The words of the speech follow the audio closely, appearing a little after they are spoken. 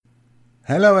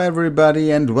Hello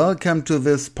everybody and welcome to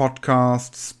this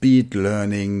podcast Speed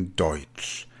Learning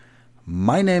Deutsch.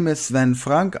 My name is Sven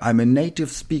Frank, I'm a native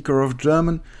speaker of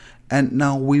German and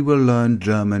now we will learn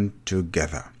German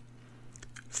together.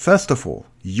 First of all,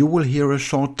 you will hear a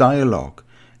short dialogue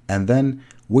and then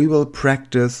we will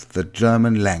practice the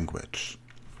German language.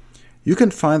 You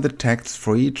can find the text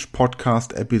for each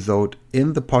podcast episode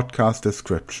in the podcast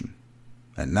description.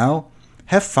 And now,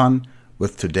 have fun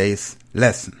with today's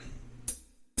lesson.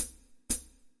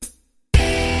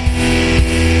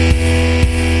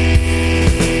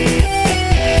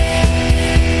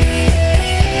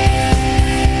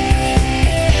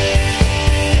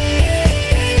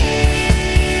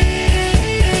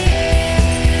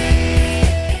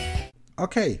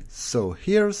 Okay, so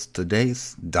here's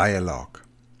today's dialogue.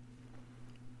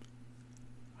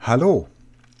 Hallo.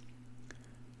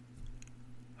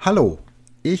 Hallo,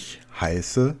 ich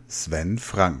heiße Sven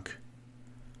Frank.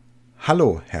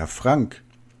 Hallo Herr Frank,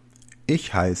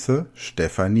 ich heiße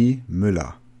Stephanie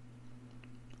Müller.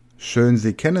 Schön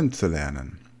Sie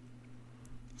kennenzulernen.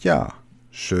 Ja,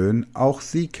 schön auch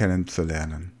Sie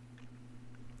kennenzulernen.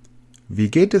 Wie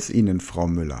geht es Ihnen, Frau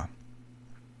Müller?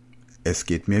 Es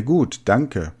geht mir gut,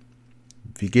 danke.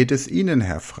 Wie geht es Ihnen,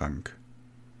 Herr Frank?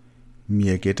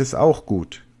 Mir geht es auch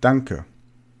gut, danke.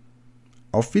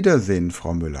 Auf Wiedersehen,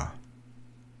 Frau Müller.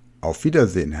 Auf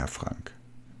Wiedersehen, Herr Frank.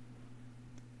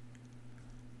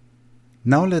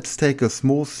 Now let's take a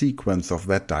small sequence of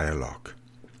that dialogue.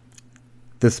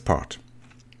 This part.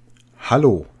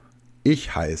 Hallo,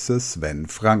 ich heiße Sven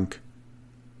Frank.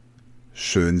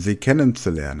 Schön Sie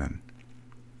kennenzulernen.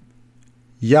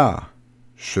 Ja,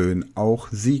 schön auch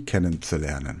Sie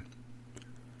kennenzulernen.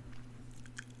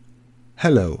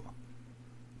 Hello,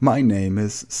 my name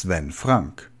is Sven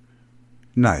Frank.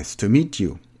 Nice to meet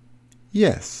you.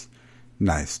 Yes,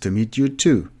 nice to meet you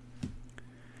too.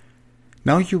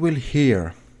 Now you will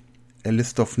hear a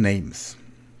list of names.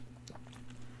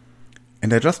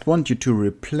 And I just want you to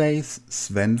replace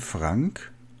Sven Frank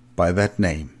by that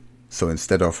name. So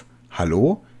instead of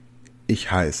Hallo, ich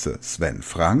heiße Sven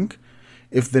Frank,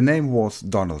 if the name was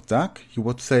Donald Duck, you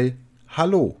would say,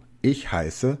 Hallo, ich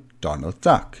heiße Donald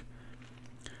Duck.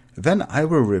 Then I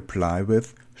will reply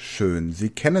with, Schön Sie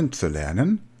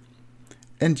kennenzulernen.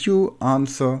 And you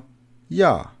answer,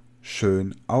 Ja,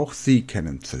 schön auch Sie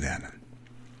kennenzulernen.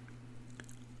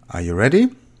 Are you ready?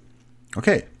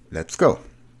 Okay, let's go.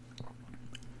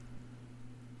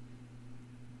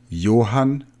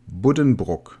 Johann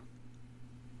Buddenbrook.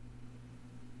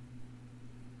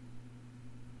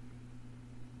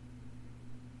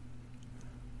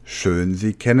 Schön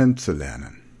Sie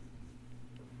kennenzulernen.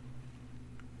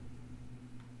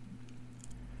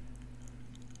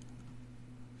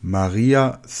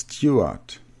 Maria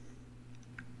Stuart.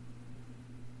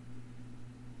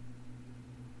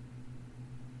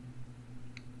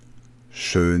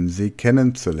 Schön Sie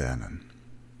kennenzulernen.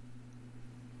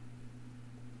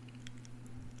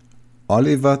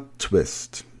 Oliver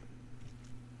Twist.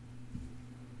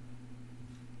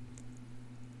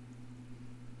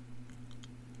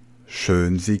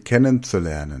 Schön Sie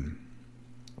kennenzulernen.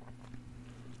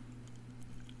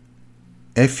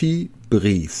 Effi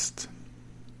Briest.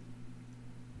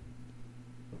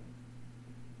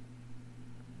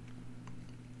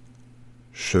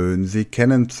 Schön Sie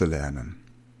kennenzulernen.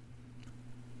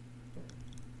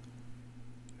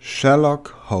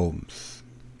 Sherlock Holmes.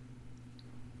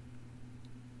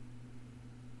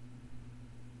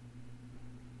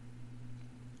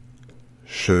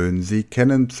 Schön Sie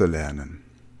kennenzulernen.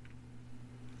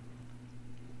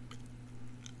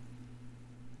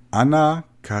 Anna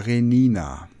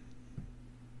Karenina.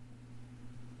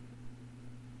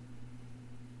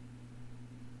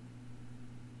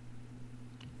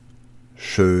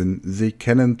 Schön Sie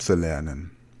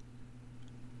kennenzulernen.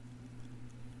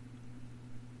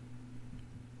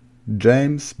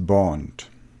 James Bond.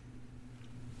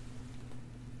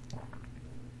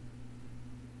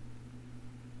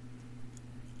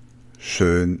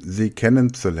 Schön Sie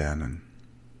kennenzulernen.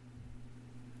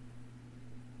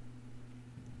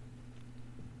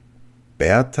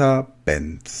 Berta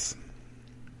Benz.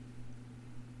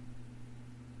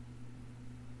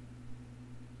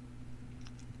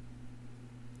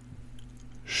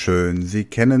 Schön Sie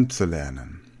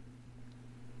kennenzulernen.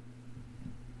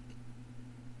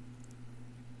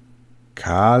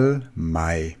 Karl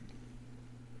May.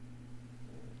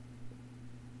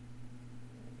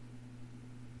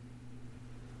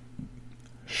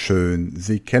 Schön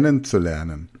Sie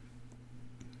kennenzulernen.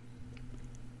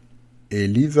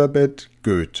 Elisabeth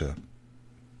Goethe.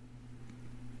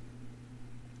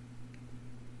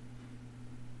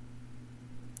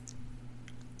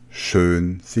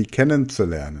 Schön, Sie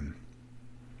kennenzulernen.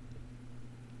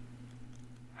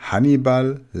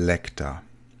 Hannibal Lecter.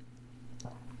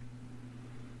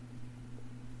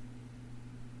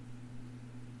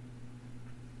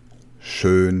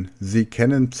 Schön, Sie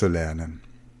kennenzulernen.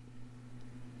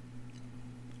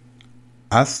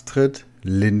 Astrid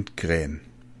Lindgren.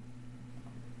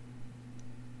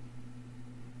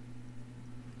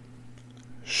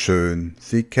 Schön,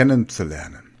 Sie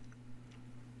kennenzulernen.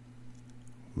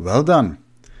 Well done.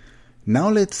 Now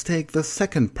let's take the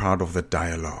second part of the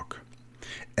dialogue.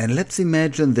 And let's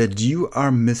imagine that you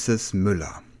are Mrs.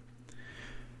 Müller.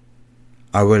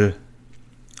 I will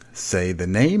say the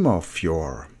name of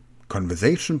your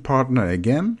conversation partner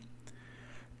again.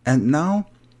 And now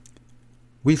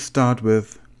we start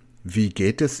with Wie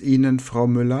geht es Ihnen, Frau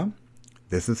Müller?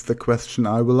 This is the question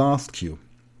I will ask you.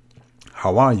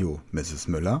 How are you, Mrs.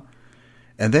 Müller?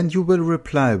 And then you will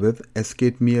reply with Es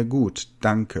geht mir gut,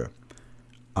 danke.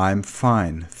 I'm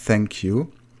fine, thank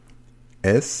you.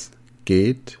 Es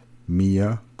geht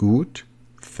mir gut,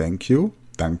 thank you,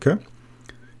 danke.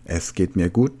 Es geht mir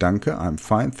gut, danke, I'm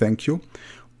fine, thank you.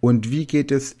 Und wie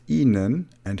geht es Ihnen,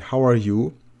 and how are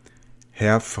you,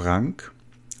 Herr Frank?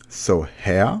 So,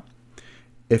 Herr,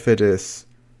 if it is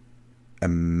a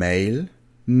male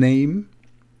name,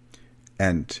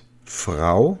 and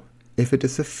Frau, if it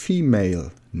is a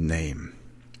female name.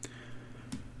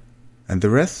 And the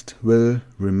rest will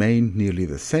remain nearly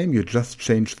the same. You just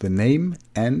change the name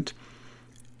and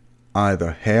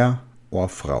either Herr or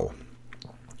Frau.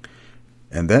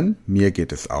 And then, mir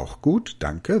geht es auch gut,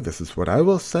 danke. This is what I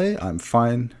will say. I'm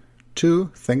fine too,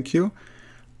 thank you.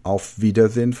 Auf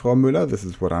Wiedersehen, Frau Müller. This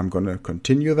is what I'm going to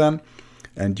continue then.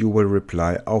 And you will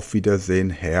reply, Auf Wiedersehen,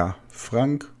 Herr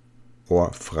Frank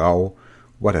or Frau,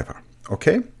 whatever.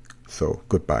 Okay? So,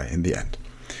 goodbye in the end.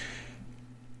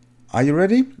 Are you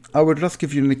ready? I will just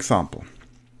give you an example.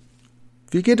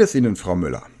 Wie geht es Ihnen, Frau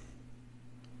Müller?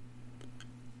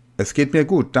 Es geht mir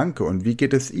gut, danke. Und wie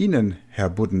geht es Ihnen, Herr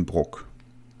Buddenbrook?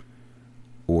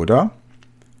 Oder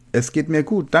Es geht mir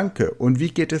gut, danke. Und wie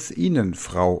geht es Ihnen,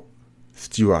 Frau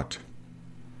Stuart?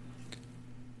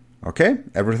 Okay,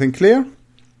 everything clear?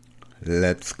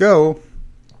 Let's go.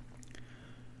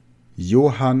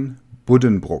 Johann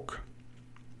Buddenbrook.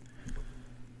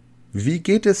 Wie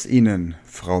geht es Ihnen,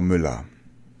 Frau Müller?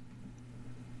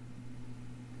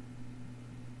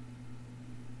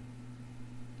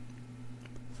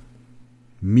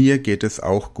 Mir geht es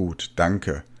auch gut,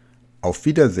 danke. Auf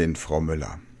Wiedersehen, Frau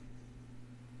Müller.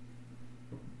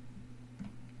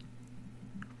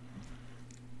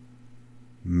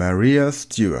 Maria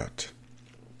Stuart.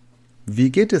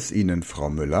 Wie geht es Ihnen, Frau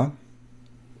Müller?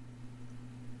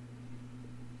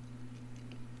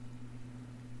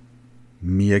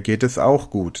 Mir geht es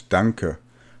auch gut, danke.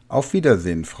 Auf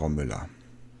Wiedersehen, Frau Müller.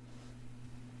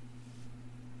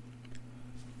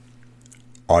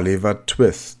 Oliver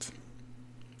Twist.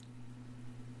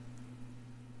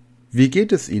 Wie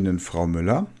geht es Ihnen, Frau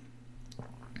Müller?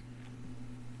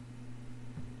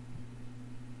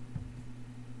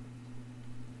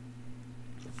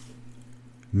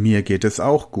 Mir geht es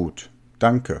auch gut,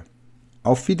 danke.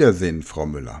 Auf Wiedersehen, Frau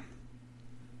Müller.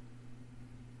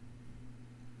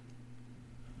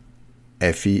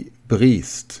 Effi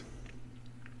Briest.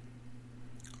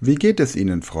 Wie geht es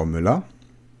Ihnen, Frau Müller?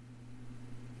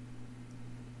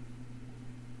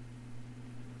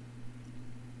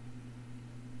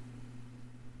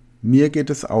 Mir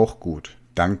geht es auch gut,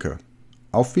 danke.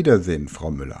 Auf Wiedersehen, Frau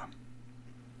Müller.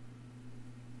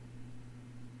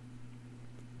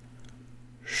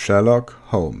 Sherlock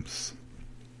Holmes.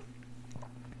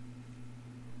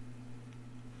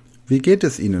 Wie geht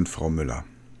es Ihnen, Frau Müller?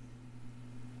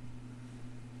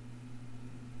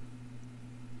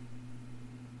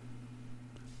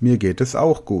 Mir geht es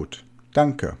auch gut,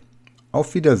 danke.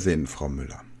 Auf Wiedersehen, Frau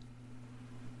Müller.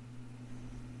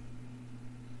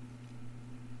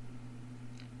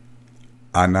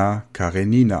 Anna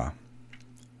Karenina.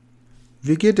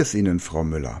 Wie geht es Ihnen, Frau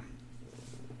Müller?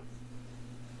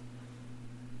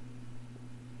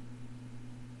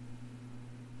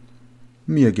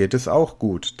 Mir geht es auch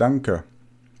gut, danke.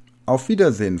 Auf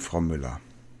Wiedersehen, Frau Müller.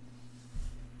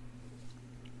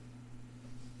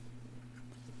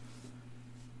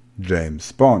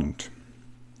 James Bond.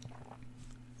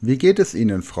 Wie geht es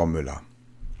Ihnen, Frau Müller?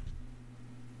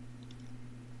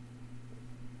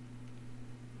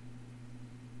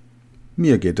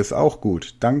 Mir geht es auch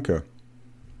gut, danke.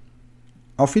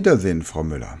 Auf Wiedersehen, Frau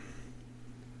Müller.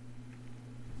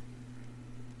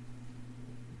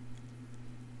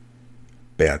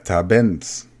 Berta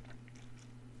Benz.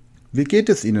 Wie geht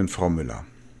es Ihnen, Frau Müller?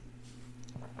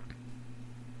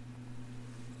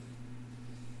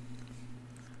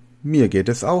 Mir geht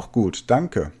es auch gut,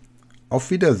 danke. Auf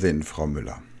Wiedersehen, Frau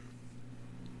Müller.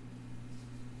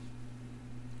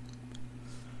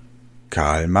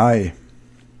 Karl May.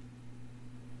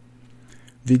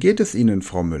 Wie geht es Ihnen,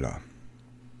 Frau Müller?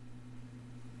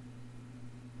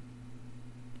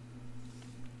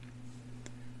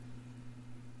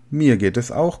 Mir geht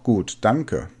es auch gut,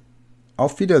 danke.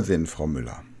 Auf Wiedersehen, Frau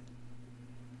Müller.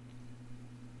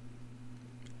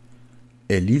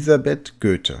 Elisabeth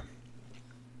Goethe.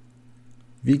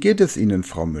 Wie geht es Ihnen,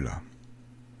 Frau Müller?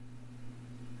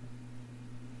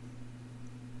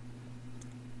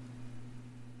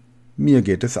 Mir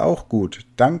geht es auch gut,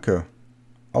 danke.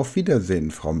 Auf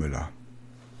Wiedersehen, Frau Müller.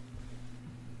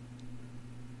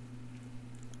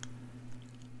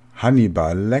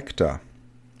 Hannibal Lecter.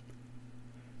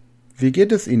 Wie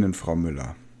geht es Ihnen, Frau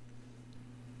Müller?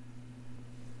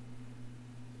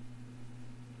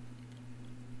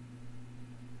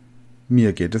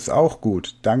 Mir geht es auch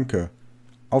gut, danke.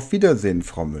 Auf Wiedersehen,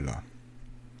 Frau Müller.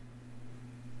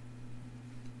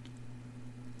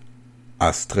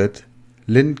 Astrid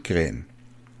Lindgren.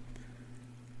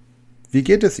 Wie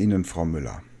geht es Ihnen, Frau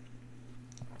Müller?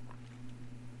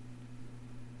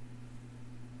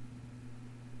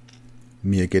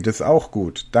 Mir geht es auch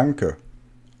gut, danke.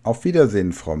 Auf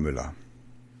Wiedersehen, Frau Müller.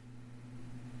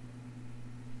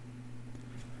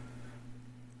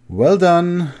 Well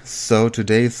done. So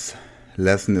today's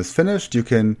lesson is finished. You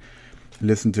can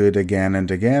listen to it again and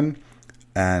again.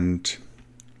 And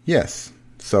yes,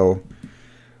 so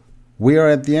we are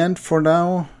at the end for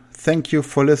now. Thank you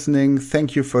for listening.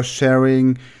 Thank you for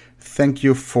sharing. Thank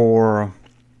you for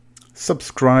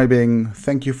subscribing.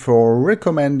 Thank you for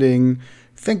recommending.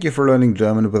 Thank you for learning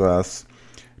German with us.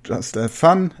 Just have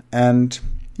fun and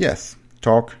yes,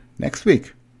 talk next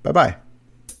week. Bye-bye.